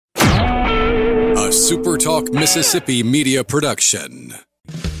SuperTalk Mississippi media production.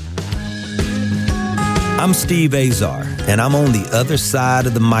 I'm Steve Azar, and I'm on the other side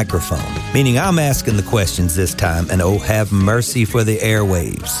of the microphone, meaning I'm asking the questions this time, and oh, have mercy for the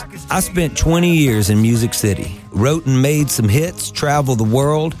airwaves. I spent 20 years in Music City, wrote and made some hits, traveled the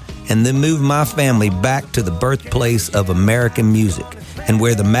world, and then moved my family back to the birthplace of American music and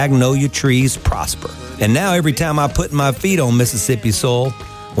where the magnolia trees prosper. And now every time I put my feet on Mississippi soil,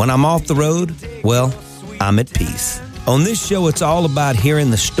 when I'm off the road, well, I'm at peace. On this show, it's all about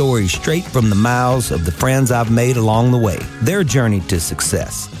hearing the stories straight from the mouths of the friends I've made along the way, their journey to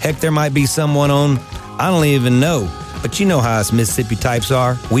success. Heck, there might be someone on I don't even know, but you know how us Mississippi types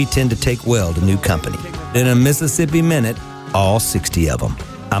are. We tend to take well to new company. In a Mississippi Minute, all 60 of them.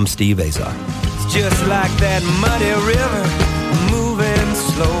 I'm Steve Azar. It's just like that muddy river, moving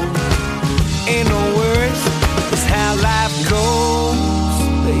slow. Ain't no worries, it's how life goes,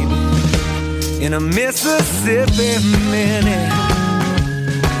 baby. In a Mississippi Minute.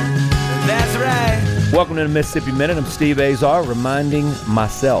 That's right. Welcome to the Mississippi Minute. I'm Steve Azar, reminding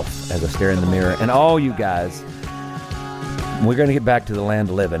myself as I stare in the mirror, and all you guys, we're going to get back to the land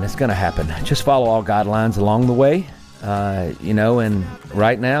of living. It's going to happen. Just follow all guidelines along the way. And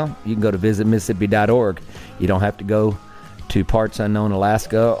right now, you can go to visitmississippi.org. You don't have to go to parts unknown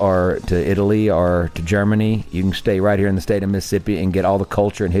Alaska or to Italy or to Germany. You can stay right here in the state of Mississippi and get all the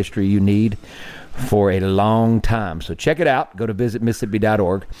culture and history you need for a long time. So check it out. Go to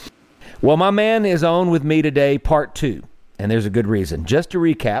visitmississippi.org. Well, my man is on with me today, part 2, and there's a good reason. Just to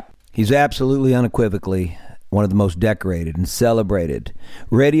recap, he's absolutely unequivocally one of the most decorated and celebrated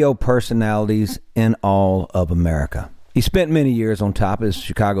radio personalities in all of America. He spent many years on top of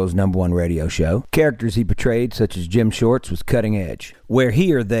Chicago's #1 radio show. Characters he portrayed, such as Jim Shorts, was cutting edge, where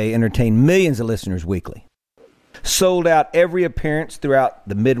he or they entertained millions of listeners weekly. Sold out every appearance throughout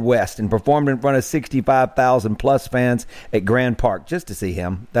the Midwest and performed in front of 65,000 plus fans at Grand Park just to see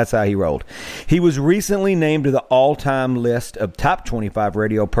him. That's how he rolled. He was recently named to the all-time list of top 25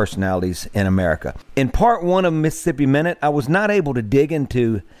 radio personalities in America. In part 1 of Mississippi Minute, I was not able to dig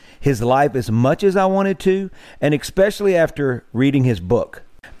into his life as much as I wanted to, and especially after reading his book.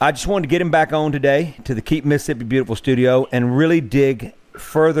 I just wanted to get him back on today to the Keep Mississippi Beautiful studio and really dig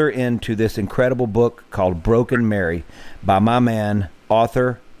further into this incredible book called Broken Mary by my man,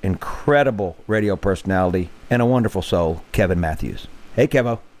 author, incredible radio personality, and a wonderful soul, Kevin Matthews. Hey,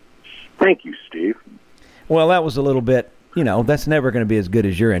 Kevo. Thank you, Steve. Well, that was a little bit, that's never going to be as good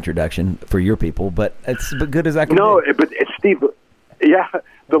as your introduction for your people, but it's as good as I can do. No, but Steve, yeah,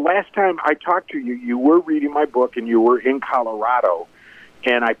 the last time I talked to you, you were reading my book and you were in Colorado,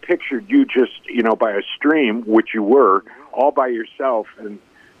 and I pictured you just, by a stream, which you were, all by yourself, and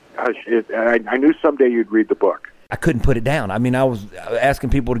I knew someday you'd read the book. I couldn't put it down. I mean, I was asking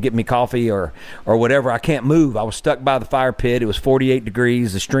people to get me coffee or whatever. I can't move. I was stuck by the fire pit. It was 48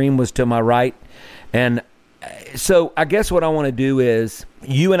 degrees. The stream was to my right. And so I guess what I want to do is,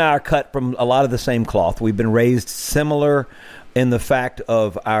 you and I are cut from a lot of the same cloth. We've been raised similar in the fact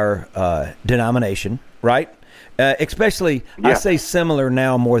of our denomination, right? Especially, yeah. I say similar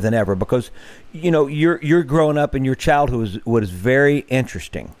now more than ever because, you're growing up and your childhood was very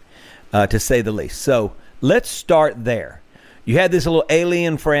interesting, to say the least. So let's start there. You had this little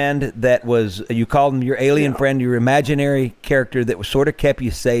alien friend that was, you called him your alien friend, your imaginary character that was sort of kept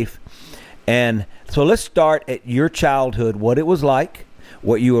you safe. And so let's start at your childhood, what it was like,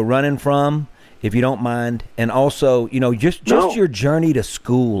 what you were running from, if you don't mind, and also, just your journey to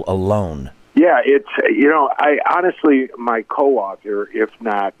school alone. Yeah, it's, I honestly, my co-author, if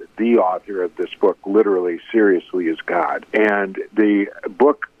not the author of this book, literally, seriously, is God. And the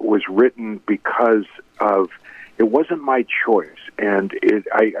book was written because of, it wasn't my choice. And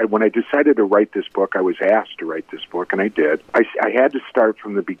when I decided to write this book, I was asked to write this book, and I did. I had to start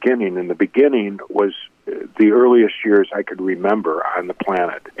from the beginning, and the beginning was the earliest years I could remember on the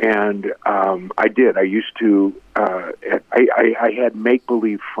planet. And I did. I used to, I had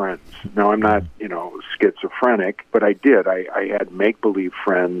make-believe friends. Now, I'm not, schizophrenic, but I did. I had make-believe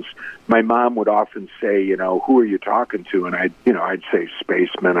friends. My mom would often say, who are you talking to? And I'd say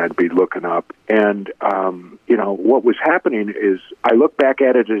spacemen. I'd be looking up. And, what was happening is I look back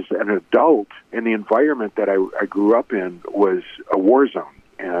at it as an adult, and the environment that I grew up in was a war zone.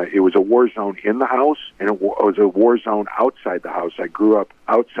 It was a war zone in the house, and it was a war zone outside the house. I grew up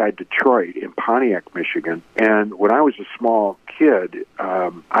outside Detroit in Pontiac, Michigan. And when I was a small kid,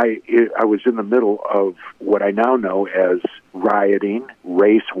 I was in the middle of what I now know as rioting,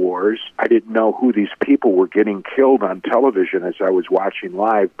 race wars. I didn't know who these people were getting killed on television as I was watching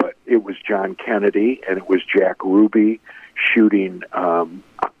live, but it was John Kennedy, and it was Jack Ruby, shooting,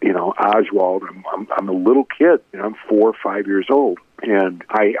 Oswald. I'm a little kid. I'm 4 or 5 years old. And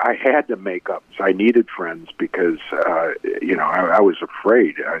I had to make up. So I needed friends because, I was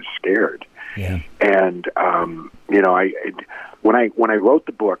afraid. I was scared. Yeah. And, when I wrote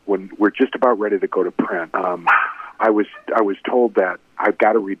the book, when we're just about ready to go to print, I was told that I've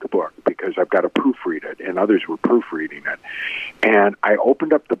got to read the book because I've got to proofread it, and others were proofreading it. And I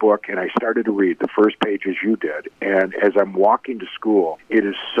opened up the book, and I started to read the first page as you did. And as I'm walking to school, it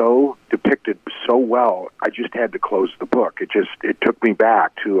is so depicted so well, I just had to close the book. It took me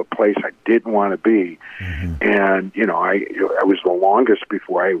back to a place I didn't want to be. Mm-hmm. And, I was the longest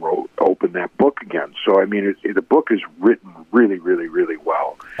before I opened that book again. So, the book is written really, really, really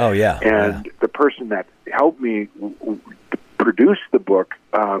well. Oh, yeah. And the person that helped me produce the book,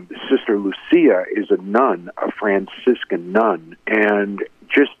 Sister Lucia, is a nun, a Franciscan nun, and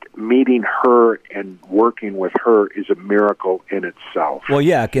just meeting her and working with her is a miracle in itself. Well,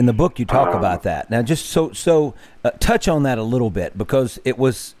 yeah, in the book you talk about that. Now, just so touch on that a little bit, because it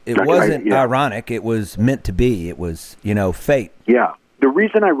wasn't ironic. It was meant to be. It was, fate. Yeah. The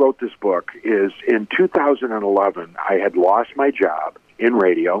reason I wrote this book is in 2011, I had lost my job in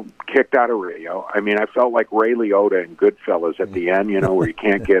radio, kicked out of radio. I felt like Ray Liotta in Goodfellas at the end, where you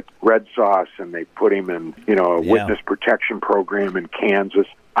can't get red sauce, and they put him in, a witness protection program in Kansas.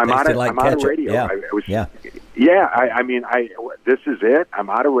 I'm out of radio. This is it.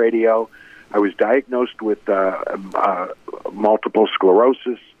 I'm out of radio. I was diagnosed with multiple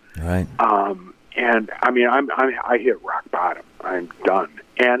sclerosis. Right. I hit rock bottom. I'm done.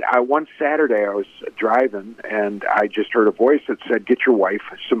 And one Saturday I was driving, and I just heard a voice that said, "Get your wife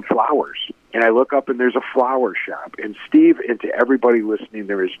some flowers." And I look up, and there's a flower shop. And Steve, and to everybody listening,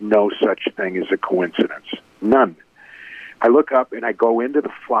 there is no such thing as a coincidence. None. I look up, and I go into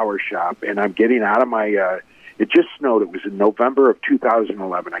the flower shop, and I'm getting out of my, it just snowed. It was in November of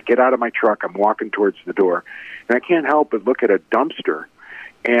 2011. I get out of my truck. I'm walking towards the door, and I can't help but look at a dumpster.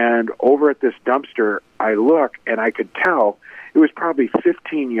 And over at this dumpster, I look, and I could tell it was probably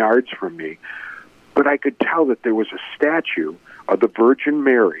 15 yards from me, but I could tell that there was a statue of the Virgin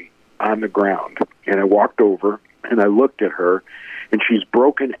Mary on the ground. And I walked over, and I looked at her, and she's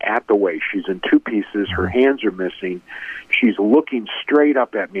broken at the waist. She's in two pieces. Her hands are missing. She's looking straight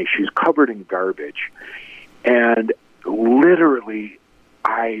up at me. She's covered in garbage. And literally,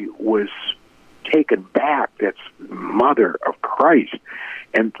 I was taken back. That's Mother of Christ.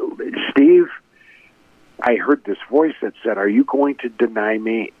 And Steve, I heard this voice that said, "Are you going to deny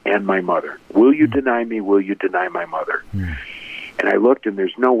me and my mother? Will you deny me? Will you deny my mother?" And I looked, and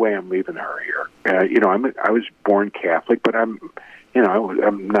there's no way I'm leaving her here. I was born Catholic, but I'm not.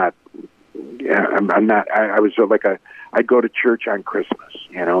 I'm not. I was like I'd go to church on Christmas.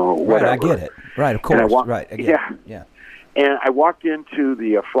 Whatever. Right, I get it. Right, of course. Right, I get it. Yeah. And I walked into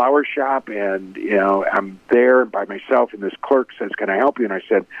the flower shop, and I'm there by myself, and this clerk says, "Can I help you?" And I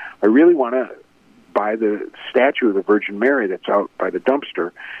said, "I really want to buy the statue of the Virgin Mary that's out by the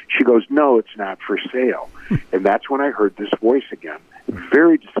dumpster." She goes, "No, it's not for sale." And that's when I heard this voice again,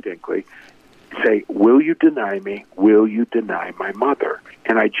 very distinctly, say, "Will you deny me? Will you deny my mother?"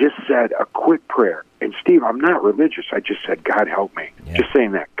 And I just said a quick prayer. And Steve, I'm not religious. I just said, "God help me." Yeah. Just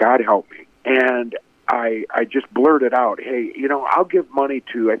saying that, "God help me." And I just blurted out, "Hey, I'll give money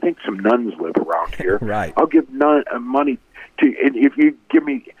to, I think some nuns live around here. Right. I'll give money to, and if you give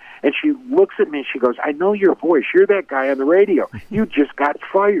me," and she looks at me and she goes, "I know your voice. You're that guy on the radio. You just got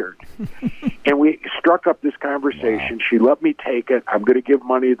fired." And we struck up this conversation. Wow. She let me take it. I'm going to give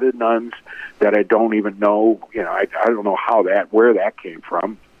money to the nuns that I don't even know. I don't know where that came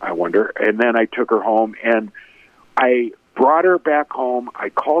from, I wonder. And then I took her home, and I brought her back home. I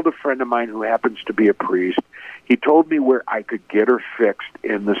called a friend of mine who happens to be a priest. He told me where I could get her fixed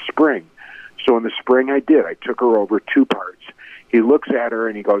in the spring. So in the spring I did. I took her over 2 parts. He looks at her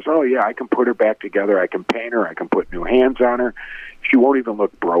and he goes, "Oh, yeah, I can put her back together. I can paint her. I can put new hands on her. She won't even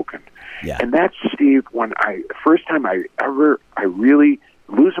look broken." Yeah. And that's, Steve, when first time I really,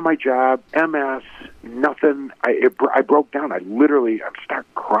 losing my job, MS, nothing. I broke down. I start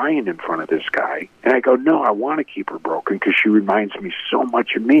crying in front of this guy. And I go, "No, I want to keep her broken because she reminds me so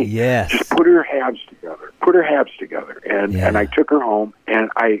much of me." Yes. Just put her halves together. Put her halves together. And I took her home, and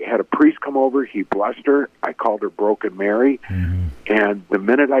I had a priest come over. He blessed her. I called her Broken Mary. Mm-hmm. And the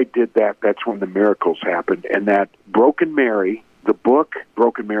minute I did that, that's when the miracles happened. And that Broken Mary, the book,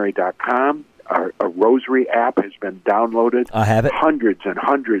 brokenmary.com, a rosary app has been downloaded. I have it. Hundreds and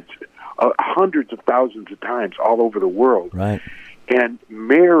hundreds of thousands of times all over the world. Right. And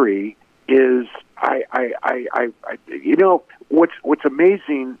Mary is, what's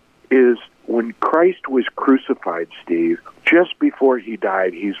amazing is when Christ was crucified, Steve, just before he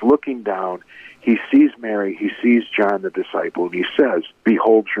died, he's looking down, he sees Mary, he sees John the disciple, and he says,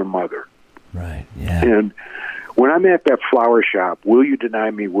 "Behold your mother." Right, yeah. And when I'm at that flower shop, will you deny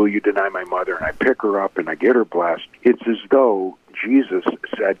me, will you deny my mother, and I pick her up and I get her blessed, it's as though Jesus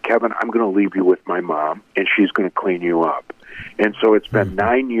said, "Kevin, I'm going to leave you with my mom, and she's going to clean you up." And so it's been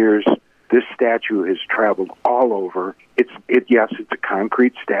 9 years. This statue has traveled all over. Yes, it's a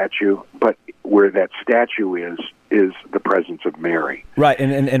concrete statue, but where that statue is the presence of Mary. Right,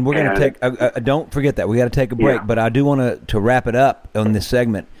 and we're going to take. Don't forget that we got to take a break. Yeah. But I do want to wrap it up on this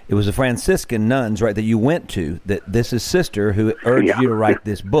segment. It was the Franciscan nuns, right, that you went to. That this is sister who urged you to write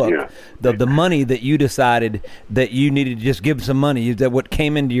this book. Yeah. The money that you decided that you needed to just give some money, that what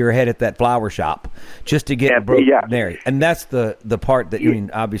came into your head at that flower shop, just to get Mary. And that's the part that you mean.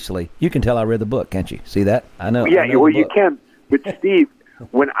 Obviously, you can tell I read the book, can't you? See that? I know. Yeah, I know well, you can. But Steve,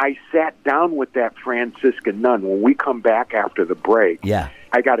 when I sat down with that Franciscan nun, when we come back after the break,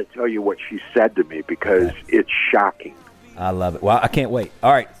 I got to tell you what she said to me, because it's shocking. I love it. Well, I can't wait.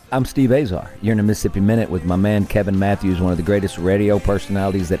 All right, I'm Steve Azar. You're in the Mississippi Minute with my man Kevin Matthews, one of the greatest radio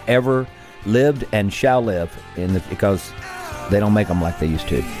personalities that ever lived and shall live, because they don't make them like they used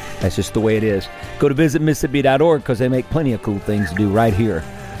to. That's just the way it is. Go to visitmississippi.org, because they make plenty of cool things to do right here.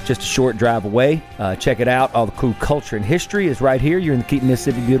 Just a short drive away. Check it out. All the cool culture and history is right here. You're in the Keep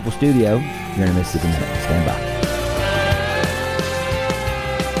Mississippi Beautiful studio. You're in the Mississippi Minute. Stand by.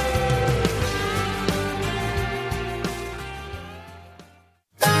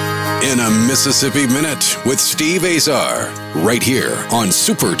 In a Mississippi Minute with Steve Azar, right here on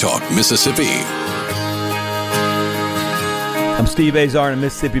Super Talk Mississippi. I'm Steve Azar in a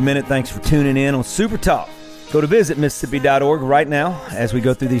Mississippi Minute. Thanks for tuning in on Super Talk. Go to visitmississippi.org right now as we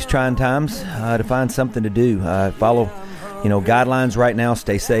go through these trying times to find something to do. Follow, guidelines right now.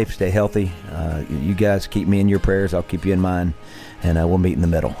 Stay safe, stay healthy. You guys keep me in your prayers. I'll keep you in mine, and we'll meet in the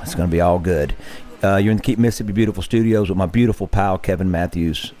middle. It's going to be all good. You're in the Keep Mississippi Beautiful studios with my beautiful pal, Kevin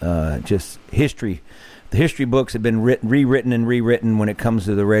Matthews. Just history. The history books have been rewritten and rewritten when it comes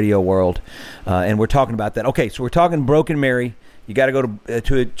to the radio world, and we're talking about that. Okay, so we're talking Broken Mary. You got to go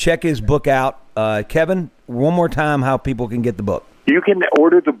to check his book out. Kevin, one more time, how people can get the book. You can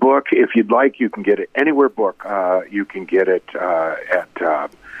order the book if you'd like. You can get it anywhere book. You can get it at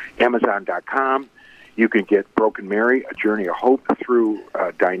Amazon.com. You can get Broken Mary, A Journey of Hope through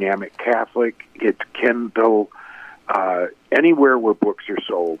Dynamic Catholic. It's Kindle. Anywhere where books are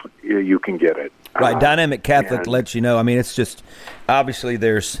sold, you can get it. Right, Dynamic Catholic lets you know. I mean, it's just, obviously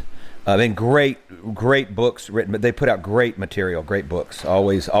there's been great books written, but they put out great material, great books.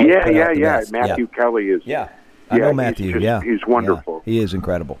 Always put out the best. Matthew Kelly is. I know Matthew. He's wonderful. He is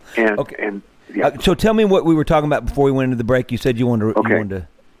incredible. And so tell me what we were talking about before we went into the break. You said you wanted to.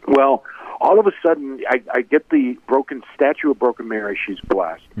 Well, all of a sudden, I get the statue of Broken Mary. She's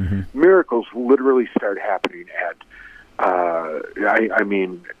blessed. Mm-hmm. Miracles literally start happening at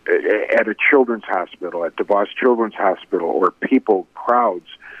a children's hospital, at DeVos Children's Hospital, or crowds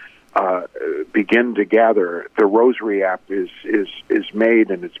begin to gather. The Rosary app is made,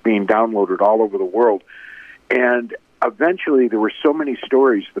 and it's being downloaded all over the world. And eventually, there were so many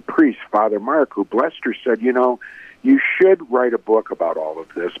stories. The priest, Father Mark, who blessed her, said, you should write a book about all of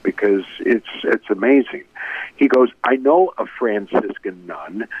this, because it's amazing. He goes, I know a Franciscan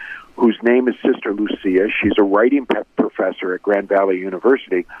nun whose name is Sister Lucia. She's a writing professor at Grand Valley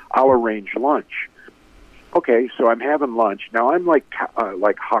University. I'll arrange lunch. Okay, so I'm having lunch. Now I'm like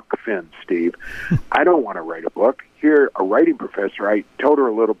Huck Finn, Steve. I don't want to write a book. Here, a writing professor, I told her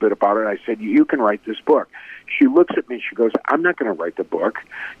a little bit about it. I said, you can write this book. She looks at me, she goes, I'm not going to write the book.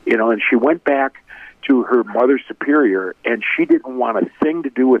 And she went back to her mother superior, and she didn't want a thing to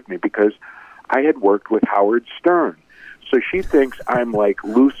do with me because I had worked with Howard Stern. So she thinks I'm like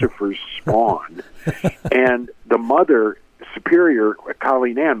Lucifer's spawn. And the mother superior,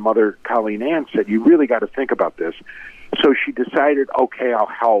 Mother Colleen Ann, said, you really got to think about this. So she decided, okay, I'll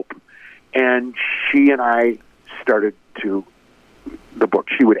help. And she and I started the book.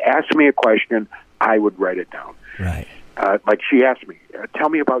 She would ask me a question, I would write it down. Right. Like she asked me, tell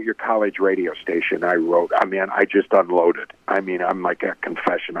me about your college radio station. I wrote, I just unloaded. I'm like a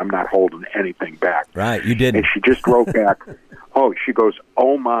confession. I'm not holding anything back. Right, you didn't. And she just wrote back, she goes,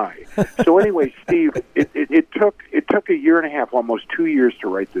 oh my. So anyway, Steve, it took a year and a half, almost 2 years to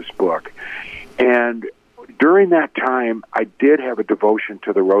write this book. And during that time, I did have a devotion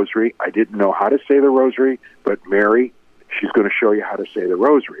to the Rosary. I didn't know how to say the Rosary, but Mary, she's going to show you how to say the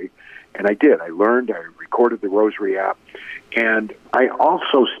Rosary. And I did. I learned. I recorded the Rosary app. And I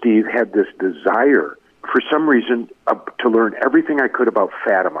also, Steve, had this desire for some reason, to learn everything I could about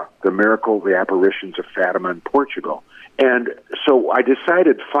Fatima, the miracle, the apparitions of Fatima in Portugal. And so I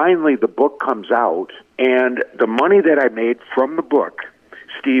decided finally the book comes out, and the money that I made from the book,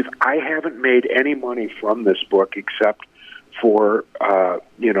 Steve, I haven't made any money from this book except for,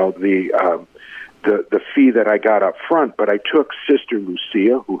 the fee that I got up front. But I took Sister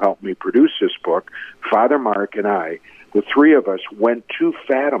Lucia, who helped me produce this book, Father Mark, and I, the three of us went to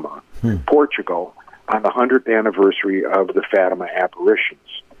Fatima, Portugal, on the 100th anniversary of the Fatima apparitions.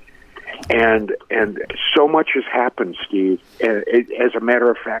 And so much has happened, Steve. As a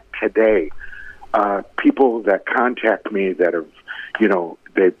matter of fact, today, people that contact me that have,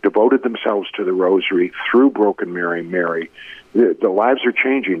 they've devoted themselves to the Rosary through Broken Mary, the lives are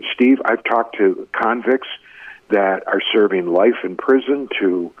changing. Steve, I've talked to convicts that are serving life in prison,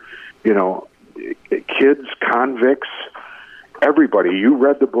 to, kids, convicts, everybody. You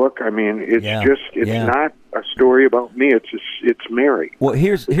read the book. I mean, it's not a story about me. It's Mary. Well,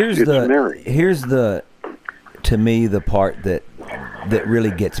 here's the to me the part that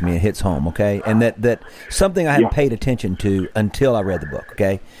really gets me and hits home. Okay, and that something I hadn't paid attention to until I read the book.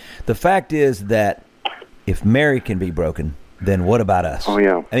 Okay, the fact is that if Mary can be broken, then what about us? Oh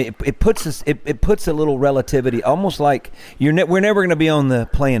yeah. I mean, it puts us. It puts a little relativity, almost like we're never going to be on the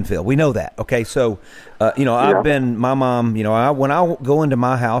playing field. We know that. Okay, so I've been my mom. When I go into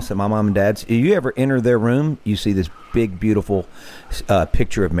my house at my mom and dad's, if you ever enter their room, you see this big, beautiful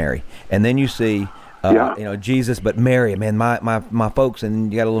picture of Mary, and then you see. Jesus, but Mary, man, my folks,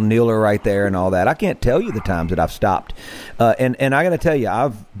 and you got a little kneeler right there and all that. I can't tell you the times that I've stopped. And I got to tell you,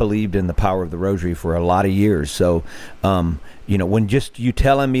 I've believed in the power of the Rosary for a lot of years. So, when just you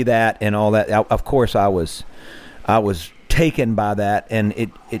telling me that and all that, of course I was taken by that, and it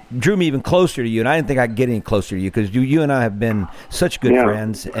drew me even closer to you. And I didn't think I could get any closer to you because you and I have been such good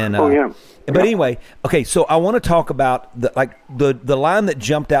friends. And But anyway, okay, so I want to talk about the line that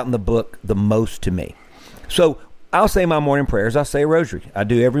jumped out in the book the most to me. So I'll say my morning prayers. I'll say a rosary. I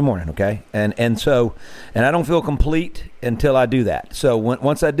do every morning, okay? And I don't feel complete until I do that. So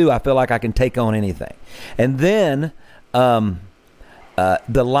once I do, I feel like I can take on anything. And then the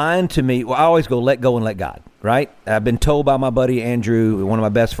line to me, I always go, let go and let God, right? I've been told by my buddy Andrew, one of my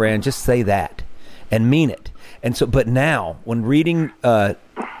best friends, just say that and mean it. And so, but now when reading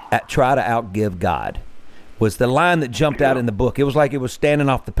try to outgive God was the line that jumped out in the book. It was like it was standing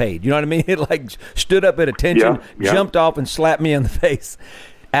off the page. You know what I mean? It like stood up at attention, jumped off and slapped me in the face.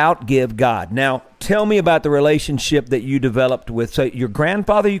 Outgive God. Now, tell me about the relationship that you developed with. So, your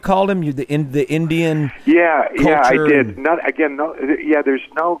grandfather, you called him, the Indian. Yeah, I did. There's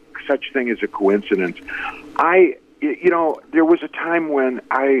no such thing as a coincidence. There was a time when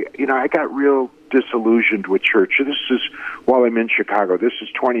I got real disillusioned with church. This is while I'm in Chicago. This is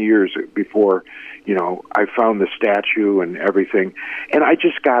 20 years before, I found the statue and everything. And I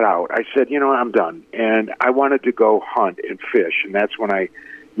just got out. I said, I'm done. And I wanted to go hunt and fish. And that's when I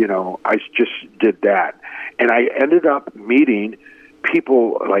just did that. And I ended up meeting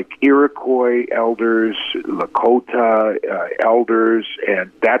people like Iroquois elders, Lakota elders, and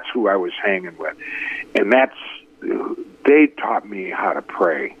that's who I was hanging with. And they taught me how to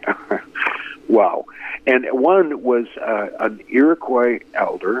pray. Wow. And one was an Iroquois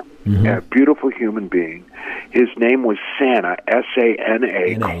elder, a beautiful human being. His name was Santa,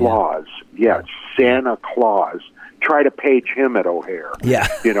 S-A-N-A, Claus. Yeah, Santa Claus. Try to page him at O'Hare. Yeah.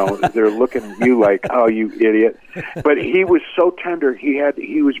 They're looking at you like, oh, you idiot. But he was so tender.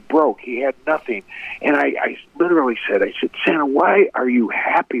 He was broke. He had nothing. And I literally said, Santa, why are you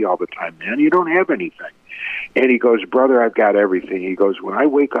happy all the time, man? You don't have anything. And he goes, brother, I've got everything. He goes, when I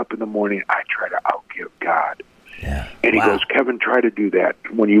wake up in the morning, I try to outgive God. Yeah. And he goes, Kevin, try to do that.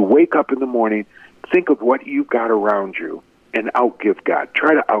 When you wake up in the morning, think of what you've got around you and outgive God.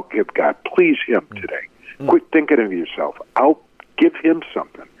 Try to outgive God. Please him today. Quit thinking of yourself. Give him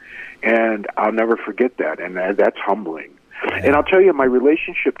something. And I'll never forget that. And that's humbling. Yeah. And I'll tell you, my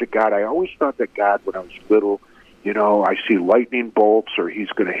relationship to God, I always thought that God, when I was little, I see lightning bolts or he's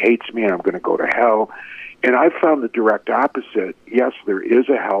going to hate me and I'm going to go to hell. And I found the direct opposite. Yes, there is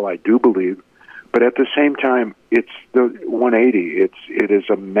a hell, I do believe, but at the same time, it's the 180. It is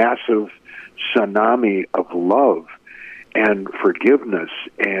a massive tsunami of love and forgiveness,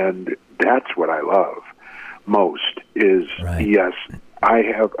 and that's what I love most is, yes, I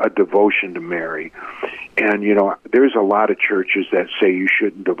have a devotion to Mary. And, there's a lot of churches that say you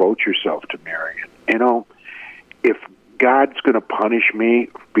shouldn't devote yourself to Mary. If God's going to punish me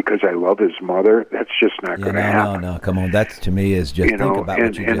because I love his mother, that's just not going to happen. No, come on. That to me is just think about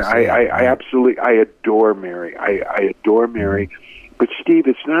what you just said. I absolutely, I adore Mary. I adore Mary, But Steve,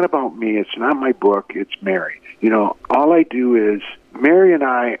 it's not about me. It's not my book. It's Mary. You know, all I do is, Mary and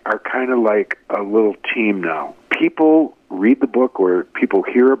I are kind of like a little team now. People read the book, or people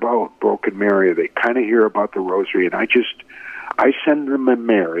hear about Broken Mary, they kind of hear about the Rosary, and I send them to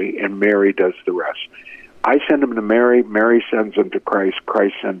Mary, and Mary does the rest. I send them to Mary, Mary sends them to Christ,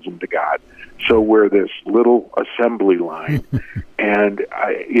 Christ sends them to God. So we're this little assembly line. And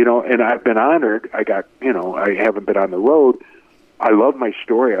I've been honored. I haven't been on the road. I love my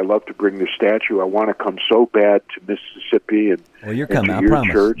story. I love to bring the statue. I want to come so bad to Mississippi and you're coming. to I your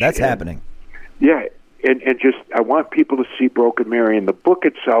promise. church. That's happening. Yeah, and just I want people to see Broken Mary. And the book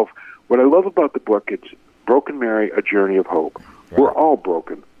itself, what I love about the book, it's Broken Mary, A Journey of Hope. Right. We're all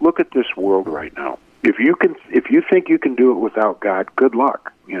broken. Look at this world right now. If you think you can do it without God, good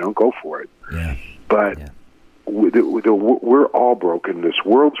luck. Go for it. Yeah. But we're all broken. This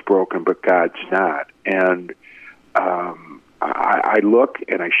world's broken, but God's not. And I look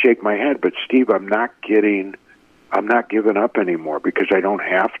and I shake my head, but Steve, I'm not giving up anymore, because I don't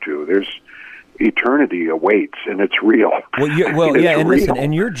have to. There's eternity awaits, and it's real. Well, yeah, and listen,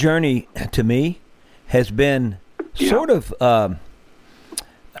 and your journey to me has been sort of.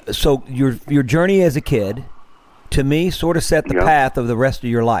 So your journey as a kid, to me, sort of set the path of the rest of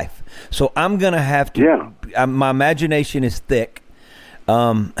your life. So I'm going to have to. Yeah. My imagination is thick.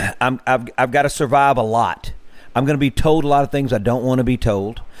 I've got to survive a lot. I'm going to be told a lot of things I don't want to be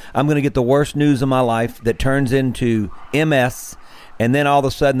told. I'm going to get the worst news of my life that turns into MS, and then all of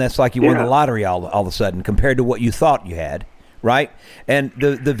a sudden that's like you won the lottery all of a sudden compared to what you thought you had, right? And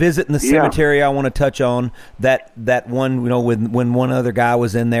the visit in the cemetery I want to touch on, that one, when one other guy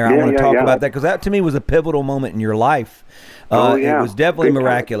was in there, I want to talk about that, because that to me was a pivotal moment in your life. It was definitely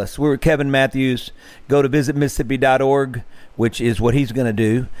miraculous. We were Kevin Matthews. Go to visitmississippi.org, which is what he's going to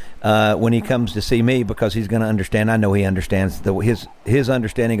do when he comes to see me, because he's going to understand. I know he understands. His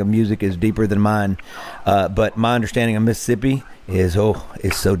understanding of music is deeper than mine, but my understanding of Mississippi is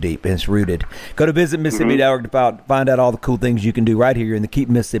so deep and it's rooted. Go to visitmississippi.org to find out all the cool things you can do right here in the Keep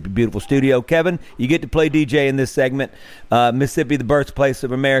Mississippi Beautiful studio. Kevin, you get to play DJ in this segment. Mississippi, the birthplace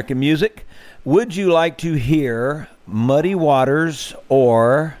of American music. Would you like to hear Muddy Waters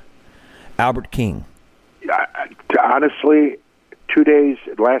or Albert King? Honestly,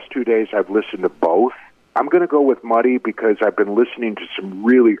 last 2 days, I've listened to both. I'm going to go with Muddy, because I've been listening to some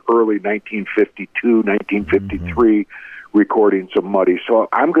really early 1952, 1953 recordings of Muddy. So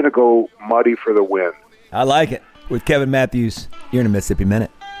I'm going to go Muddy for the win. I like it. With Kevin Matthews, you're in a Mississippi Minute.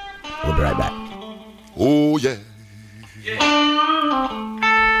 We'll be right back. Oh, yeah.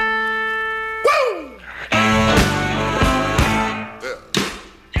 Woo!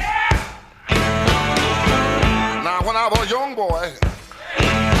 Now, when I was a young boy,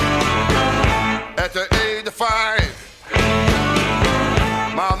 at the age of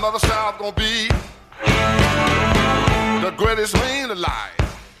 5, my mother said I was going to be the greatest man alive.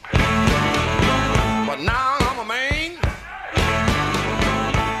 But now I'm a man,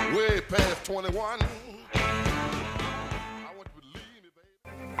 way past 21.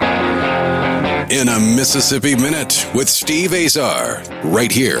 In a Mississippi Minute with Steve Azar,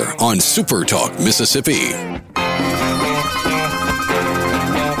 right here on Super Talk Mississippi.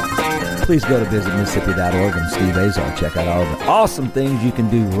 Please go to visitmississippi.org and Steve Azar. Check out all the awesome things you can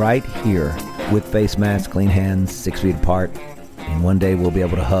do right here with face masks, clean hands, 6 feet apart. And one day we'll be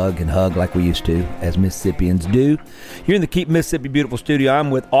able to hug like we used to, as Mississippians do. You're in the Keep Mississippi Beautiful studio. I'm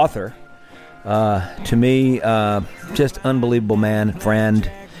with author, to me, just unbelievable man,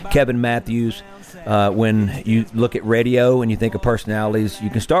 friend, Kevin Matthews. When you look at radio and you think of personalities, you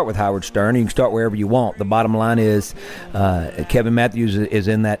can start with Howard Stern. You can start wherever you want. The bottom line is Kevin Matthews is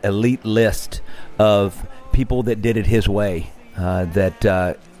in that elite list of people that did it his way,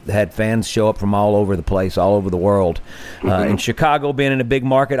 that had fans show up from all over the place, all over the world. In Chicago, being in a big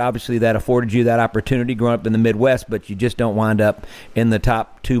market, obviously that afforded you that opportunity growing up in the Midwest, but you just don't wind up in the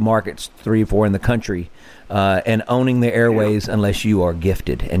top 2 markets, 3 or 4 in the country, and owning the airways unless you are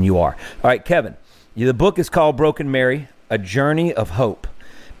gifted, and you are. All right, Kevin, the book is called Broken Mary, A Journey of Hope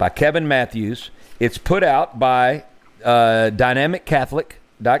by Kevin Matthews. It's put out by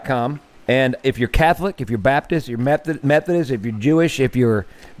dynamiccatholic.com. And if you're Catholic, if you're Baptist, you're Methodist, if you're Jewish, if you're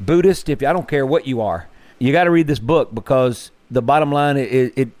Buddhist, I don't care what you are, you got to read this book, because the bottom line,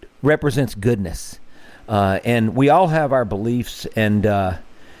 it represents goodness. And we all have our beliefs, and I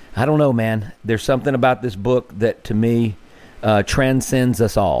don't know, man. There's something about this book that, to me, transcends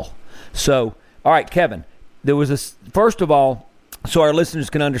us all. So, all right, Kevin, there was this, first of all, so our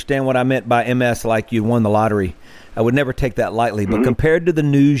listeners can understand what I meant by MS, like you won the lottery. I would never take that lightly, but compared to the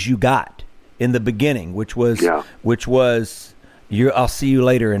news you got in the beginning, which was I'll see you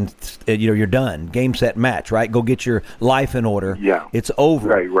later, and you're done. Game, set, match. Right? Go get your life in order. Yeah, it's over.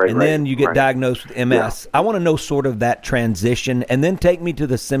 Right. And then you get diagnosed with MS. Yeah. I want to know sort of that transition, and then take me to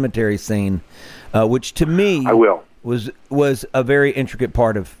the cemetery scene, which to me was a very intricate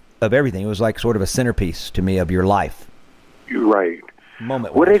part of everything. It was like sort of a centerpiece to me of your life. Right.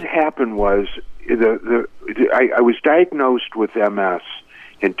 Moment. What had happened was I was diagnosed with MS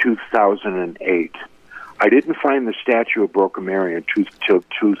in 2008. I didn't find the statue of Broken Mary until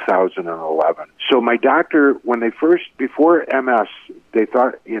 2011. So my doctor, before MS, they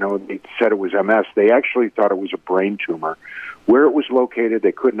thought, they said it was MS. They actually thought it was a brain tumor. Where it was located,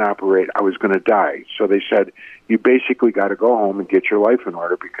 they couldn't operate. I was going to die. So they said, you basically got to go home and get your life in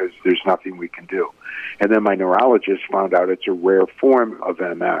order because there's nothing we can do. And then my neurologist found out it's a rare form of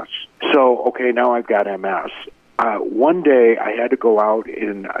MS. So, okay, now I've got MS. One day I had to go out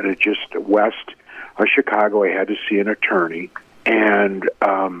in just west of Chicago. I had to see an attorney, and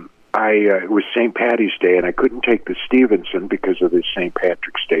it was St. Patty's Day, and I couldn't take the Stevenson because of the St.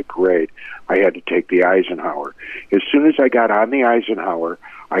 Patrick's Day parade. I had to take the Eisenhower. As soon as I got on the Eisenhower,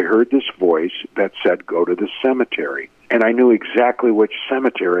 I heard this voice that said, go to the cemetery. And I knew exactly which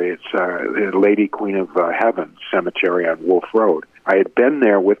cemetery. It's the Lady Queen of Heaven Cemetery on Wolf Road. I had been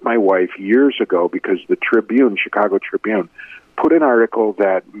there with my wife years ago because the Tribune, Chicago Tribune, put an article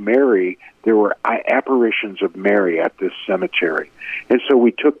that there were apparitions of Mary at this cemetery. And so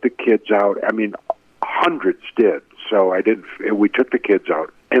we took the kids out. I mean, hundreds did. So we took the kids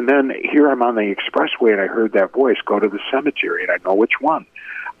out. And then here I'm on the expressway, and I heard that voice, go to the cemetery, and I know which one.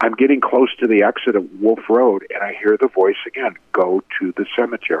 I'm getting close to the exit of Wolf Road, and I hear the voice again, go to the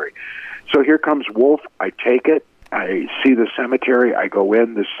cemetery. So here comes Wolf. I take it. I see the cemetery. I go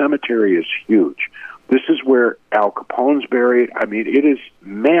in. The cemetery is huge. This is where Al Capone's buried. I mean, it is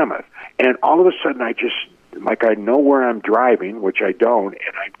mammoth. And all of a sudden, I know where I'm driving, which I don't,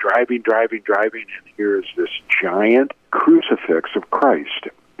 and I'm driving, and here's this giant crucifix of Christ.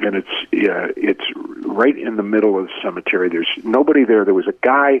 And it's right in the middle of the cemetery. There's nobody there. There was a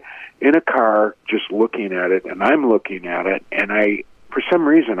guy in a car just looking at it, and I'm looking at it, and for some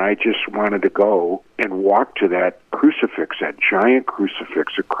reason, I just wanted to go and walk to that crucifix, that giant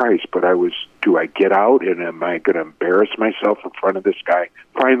crucifix of Christ. But do I get out, and am I going to embarrass myself in front of this guy?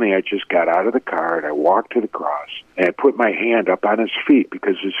 Finally, I just got out of the car, and I walked to the cross, and I put my hand up on his feet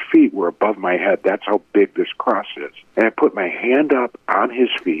because his feet were above my head. That's how big this cross is. And I put my hand up on his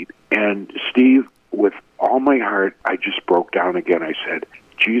feet, and Steve, with all my heart, I just broke down again. I said,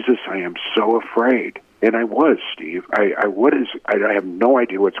 Jesus, I am so afraid. And I was, Steve. I have no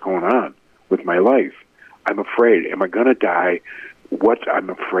idea what's going on with my life. I'm afraid. Am I going to die? I'm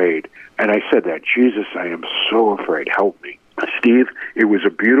afraid. And I said that, Jesus, I am so afraid. Help me. Steve, it was a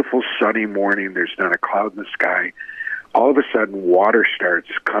beautiful sunny morning. There's not a cloud in the sky. All of a sudden, water starts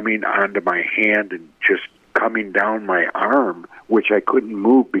coming onto my hand and just coming down my arm, which I couldn't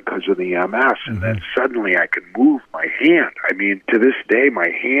move because of the MS. And then suddenly I could move my hand. I mean, to this day, my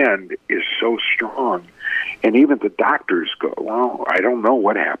hand is so strong. And even the doctors go, well, I don't know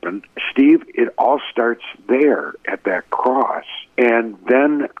what happened. Steve, it all starts there at that cross. And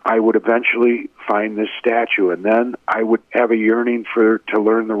then I would eventually find this statue. And then I would have a yearning to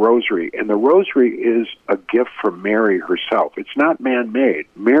learn the rosary. And the rosary is a gift from Mary herself. It's not man-made.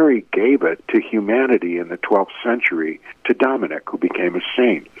 Mary gave it to humanity in the 12th century to Dominic, who became a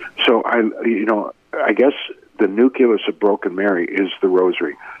saint. So I guess the nucleus of Broken Mary is the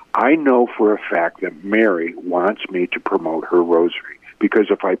rosary. I know for a fact that Mary wants me to promote her rosary, because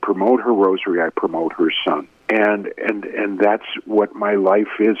if I promote her rosary, I promote her son. And that's what my life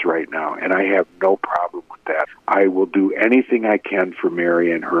is right now, and I have no problem with that. I will do anything I can for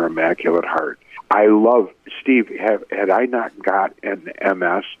Mary and her Immaculate Heart. I love, Steve, had I not got an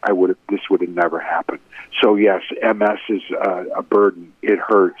MS, this would have never happened. So yes, MS is a burden. It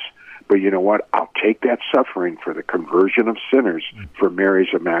hurts. But you know what? I'll take that suffering for the conversion of sinners for Mary's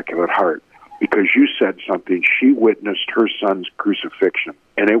Immaculate Heart. Because you said something, she witnessed her son's crucifixion,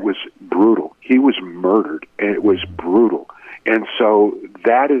 and it was brutal. He was murdered, and it was brutal. And so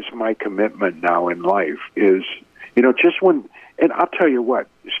that is my commitment now in life is, just when, and I'll tell you what,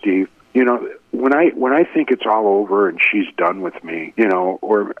 Steve, when I think it's all over and she's done with me,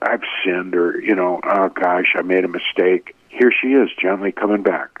 or I've sinned, or, oh gosh, I made a mistake, here she is gently coming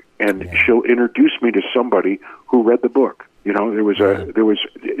back. And she'll introduce me to somebody who read the book. There was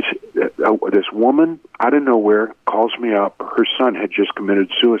this woman out of nowhere calls me up. Her son had just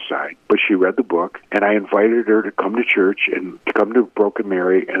committed suicide, but she read the book, and I invited her to come to church and to come to Broken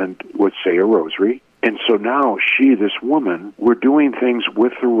Mary and would say a rosary. And so now this woman, we're doing things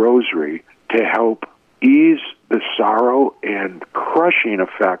with the rosary to help ease the sorrow and crushing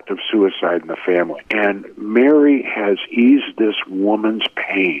effect of suicide in the family. And Mary has eased this woman's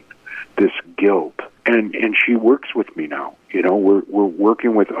pain, this guilt. And she works with me now. You know, we're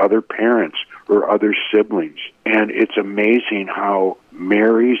working with other parents or other siblings. And it's amazing how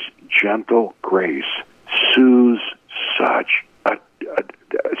Mary's gentle grace soothes such a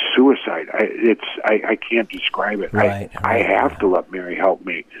suicide. I can't describe it. Right. I have to let Mary help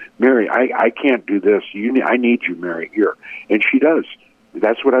me. Mary, I can't do this. I need you, Mary, here. And she does.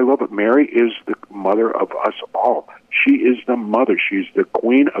 That's what I love. Mary is the mother of us all. She is the mother. She's the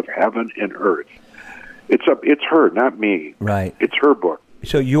queen of heaven and earth. It's her, not me. Right. It's her book.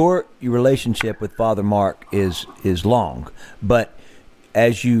 So your relationship with Father Mark is long, but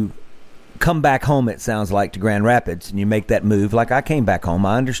as you come back home, it sounds like, to Grand Rapids, and you make that move. Like, I came back home.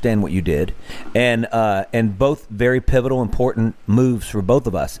 I understand what you did, and both very pivotal, important moves for both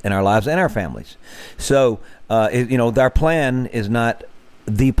of us in our lives and our families. So, our plan is not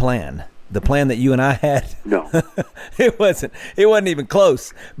the plan. The plan that you and I had, no, it wasn't even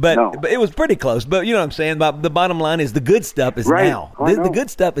close, but it was pretty close. But you know what I'm saying? The bottom line is the good stuff is right. now. The good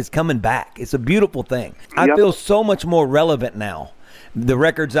stuff is coming back. It's a beautiful thing. I feel so much more relevant now. The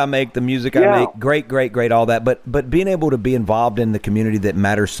records I make, the music I make, great, all that. But being able to be involved in the community that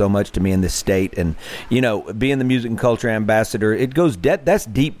matters so much to me in this state, and being the music and culture ambassador, it goes that's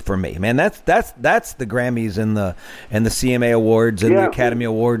deep for me, man. That's the Grammys and the CMA Awards and the Academy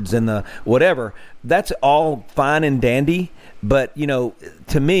Awards and the whatever. That's all fine and dandy. But,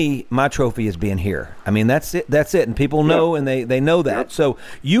 to me, my trophy is being here. I mean, that's it. And people know, and they know that. Yep. So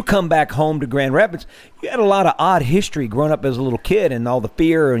you come back home to Grand Rapids. You had a lot of odd history growing up as a little kid, and all the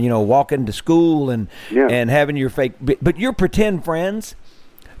fear, and, walking to school and having your fake. But your pretend friends,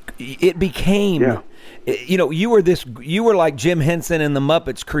 it became. Yeah. You were like Jim Henson and the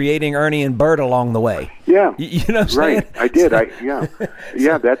Muppets creating Ernie and Bert along the way. Yeah. You know what I'm saying? Right. I did.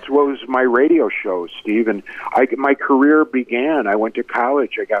 Yeah, that's what was my radio show, Steve. And my career began. I went to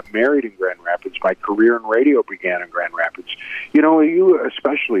college. I got married in Grand Rapids. My career in radio began in Grand Rapids. You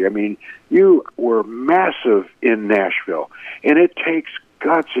especially, you were massive in Nashville. And it takes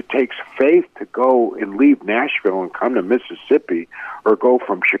guts, it takes faith to go and leave Nashville and come to Mississippi, or go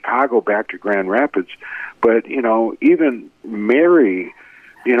from Chicago back to Grand Rapids. But, even Mary,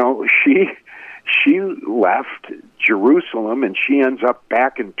 she left Jerusalem and she ends up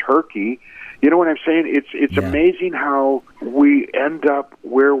back in Turkey. You know what I'm saying? It's amazing how we end up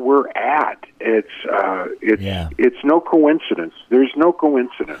where we're at. It's no coincidence. There's no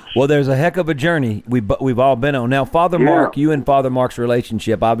coincidence. Well, there's a heck of a journey we've all been on. Now, Father Mark, you and Father Mark's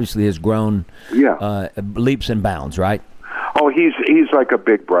relationship obviously has grown leaps and bounds, right? Oh, he's like a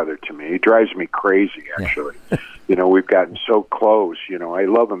big brother to me. He drives me crazy, actually. Yeah. We've gotten so close. I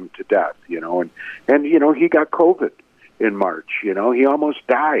love him to death. And he got COVID in March. He almost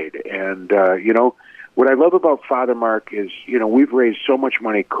died. And what I love about Father Mark is, we've raised so much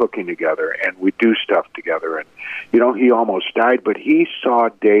money cooking together, and we do stuff together. And, he almost died, but he saw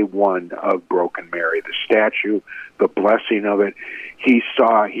day one of Broken Mary, the statue, the blessing of it. He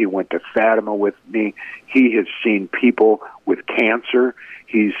went to Fatima with me. He has seen people with cancer.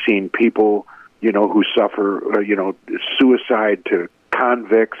 He's seen people, who suffer, suicide, to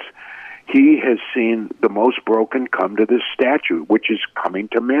convicts. He has seen the most broken come to this statue, which is coming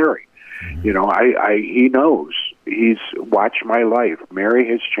to Mary. He knows. He's watched my life. Mary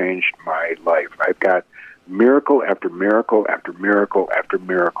has changed my life. I've got miracle after miracle after miracle after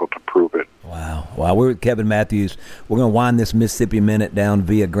miracle to prove it. Wow. We're with Kevin Matthews. We're going to wind this Mississippi Minute down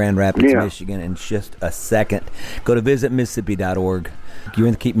via Grand Rapids, Michigan in just a second. Go to visitmississippi.org. You're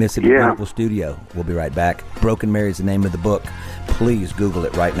in the Keep Mississippi Beautiful studio. We'll be right back. Broken Mary is the name of the book. Please Google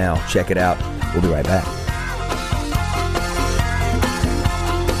it right now. Check it out. We'll be right back.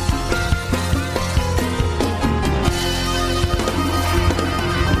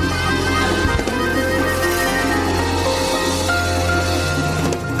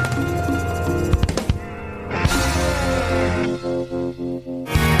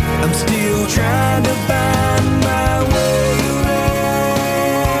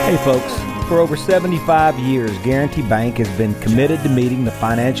 Hey folks, for over 75 years, Guarantee Bank has been committed to meeting the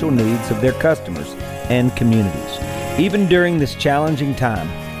financial needs of their customers and communities. Even during this challenging time,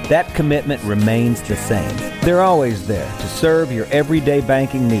 that commitment remains the same. They're always there to serve your everyday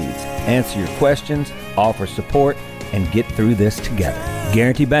banking needs, answer your questions, offer support, and get through this together.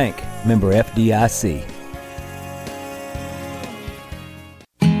 Guarantee Bank, member FDIC.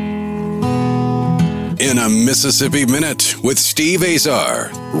 In a Mississippi Minute with Steve Azar,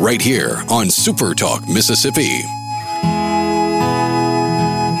 right here on Super Talk Mississippi.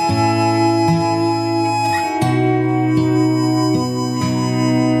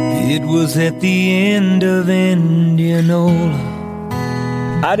 was at the end of Indianola.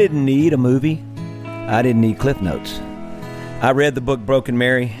 I didn't need a movie. I didn't need Cliff Notes. I read the book Broken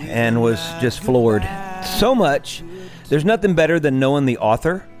Mary and was just floored. So much. There's nothing better than knowing the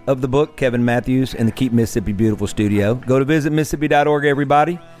author of the book, Kevin Matthews, in the Keep Mississippi Beautiful studio. Go to visit Mississippi.org,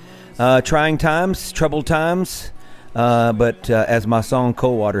 everybody. Trying times, troubled times, but as my song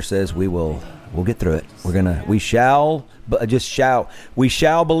Coldwater says, we'll get through it. We shall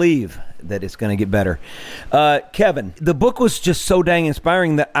believe that it's going to get better. Kevin, the book was just so dang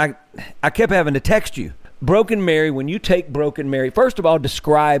inspiring that I kept having to text you. Broken Mary, when you take Broken Mary, first of all,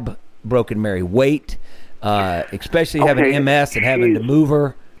 describe Broken Mary. Weight, especially having MS and having to move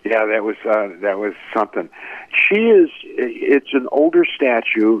her. Yeah, that was something. It's an older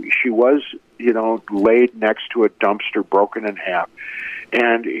statue. She was, laid next to a dumpster, broken in half.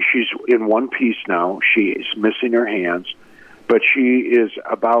 And she's in one piece now. She is missing her hands, but she is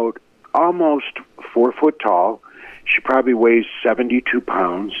about almost 4 foot tall. She probably weighs 72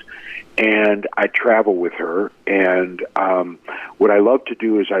 pounds, and I travel with her. And what I love to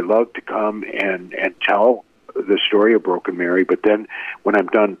do is I love to come and tell the story of Broken Mary, but then when I'm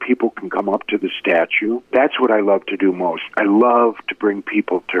done, people can come up to the statue. That's what I love to do most. I love to bring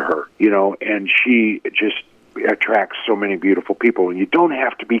people to her, and she just attracts so many beautiful people. And you don't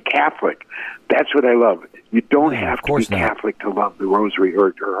have to be Catholic. That's what I love. You don't have to be Catholic to love the Rosary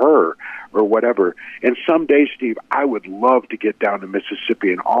or her or whatever. And someday, Steve, I would love to get down to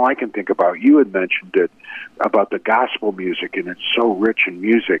Mississippi, and all I can think about, you had mentioned it, about the gospel music, and it's so rich in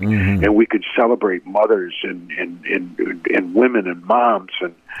music, and we could celebrate mothers and women and moms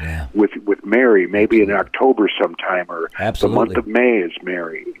and with Mary, maybe in October sometime, or the month of May is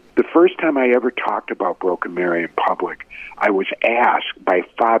Mary. The first time I ever talked about Broken Mary in public, I was asked by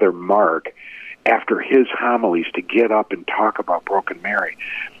Father Mark after his homilies to get up and talk about Broken Mary.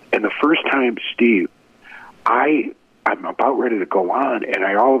 And the first time, Steve, I'm about ready to go on, and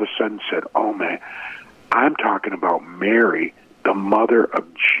I all of a sudden said, oh, man, I'm talking about Mary, the mother of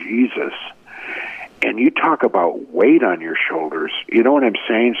Jesus. And you talk about weight on your shoulders. You know what I'm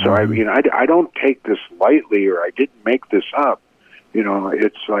saying? So, I don't take this lightly, or I didn't make this up.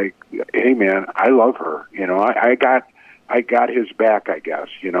 It's like, hey, man, I love her. I got his back, I guess.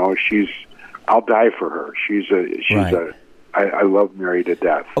 I'll die for her. I love Mary to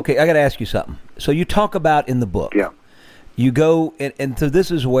death. Okay, I got to ask you something. So you talk about in the book. Yeah. You go, and so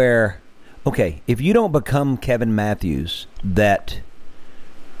this is where, okay, if you don't become Kevin Matthews, that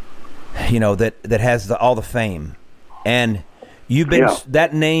has all the fame, and you've been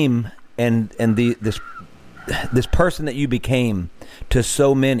that name and this person that you became to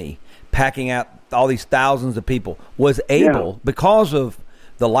so many, packing out all these thousands of people, was able, because of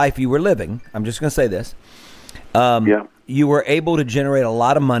the life you were living, I'm just going to say this, you were able to generate a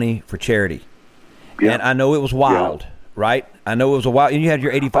lot of money for charity. Yeah. And I know it was wild, right? I know it was a wild, and you had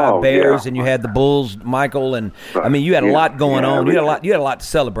your 85 Bears, and you had the Bulls, Michael, and I mean, you had a lot going on. You had a lot to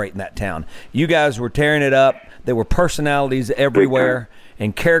celebrate in that town. You guys were tearing it up. There were personalities everywhere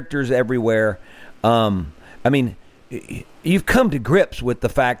and characters everywhere. I mean, you've come to grips with the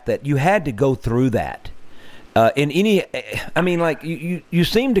fact that you had to go through that. You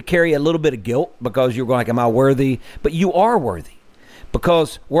seem to carry a little bit of guilt because you're going like, am I worthy? But you are worthy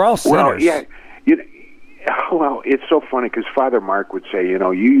because we're all sinners. Well, it's so funny because Father Mark would say,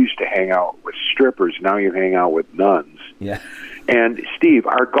 you used to hang out with strippers, now you hang out with nuns. Yeah. And Steve,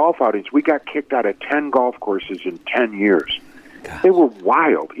 our golf outings, we got kicked out of 10 golf courses in 10 years. Gosh. They were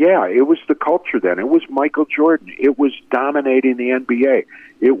wild. Yeah, it was the culture then. It was Michael Jordan. It was dominating the NBA.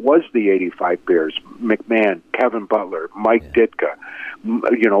 It was the 85 Bears, McMahon, Kevin Butler, Mike Ditka,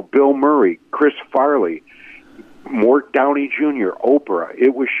 Bill Murray, Chris Farley, Mort Downey Jr., Oprah.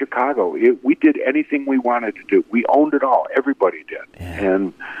 It was Chicago. We did anything we wanted to do. We owned it all. Everybody did. Yeah.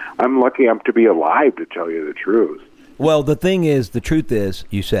 And I'm lucky to be alive, to tell you the truth. Well, the truth is,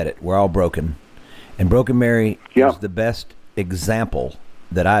 you said it, we're all broken. And Broken Mary is the best example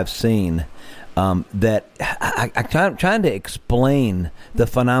that I've seen, that I'm trying to explain the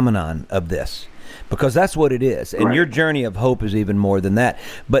phenomenon of this, because that's what it is. And your journey of hope is even more than that.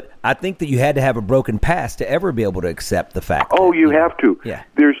 But I think that you had to have a broken past to ever be able to accept the fact. Oh, you have to. Yeah.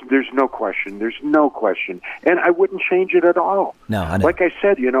 There's no question. There's no question. And I wouldn't change it at all. No, I know. Like I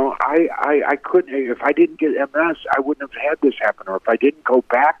said, I couldn't, if I didn't get MS, I wouldn't have had this happen. Or if I didn't go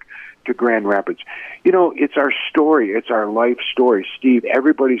back to Grand Rapids. It's our story. It's our life story. Steve,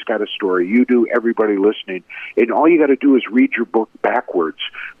 everybody's got a story. You do, everybody listening. And all you got to do is read your book backwards.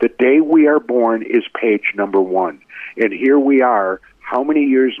 The day we are born is page number 1. And here we are, how many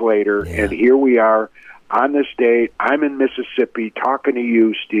years later, and here we are on this day. I'm in Mississippi talking to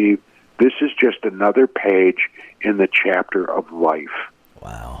you, Steve. This is just another page in the chapter of life.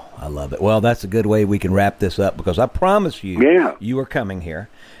 Wow, I love it. Well, that's a good way we can wrap this up, because I promise you, you are coming here,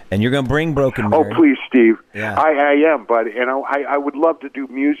 and you're going to bring Broken Mary. Oh, please, Steve. Yeah. I am, but I would love to do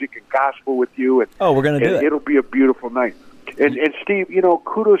music and gospel with you. And, we're going to do it. It'll be a beautiful night. And Steve,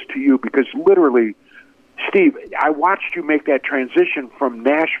 kudos to you, because literally, Steve, I watched you make that transition from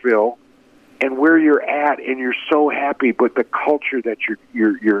Nashville and where you're at, and you're so happy. But the culture that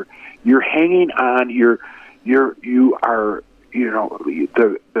you're hanging on, you are.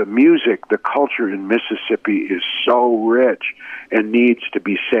 The music, the culture in Mississippi is so rich and needs to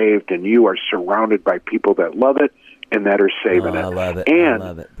be saved, and you are surrounded by people that love it and that are saving it. I love it. And I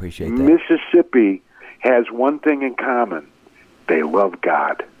love it. Appreciate that. Mississippi has one thing in common: they love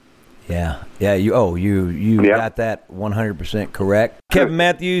God. Yeah. You got that 100% correct. Kevin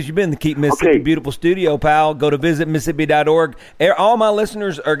Matthews, you've been in the Keep Mississippi Beautiful studio, pal. Go to visitmississippi.org. All my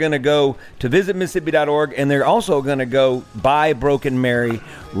listeners are going to go to visitmississippi.org, and they're also going to go buy Broken Mary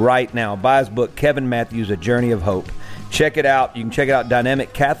right now. Buy his book, Kevin Matthews, A Journey of Hope. Check it out. You can check it out at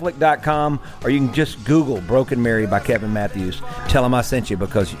dynamiccatholic.com, or you can just Google Broken Mary by Kevin Matthews. Tell him I sent you,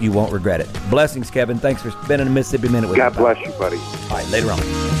 because you won't regret it. Blessings, Kevin. Thanks for spending a Mississippi Minute with me. God bless you, buddy. All right, later on.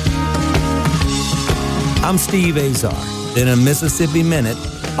 I'm Steve Azar. In a Mississippi Minute,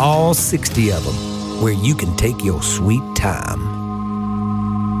 all 60 of them, where you can take your sweet time.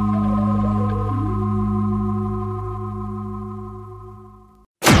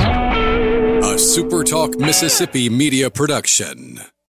 A SuperTalk Mississippi media production.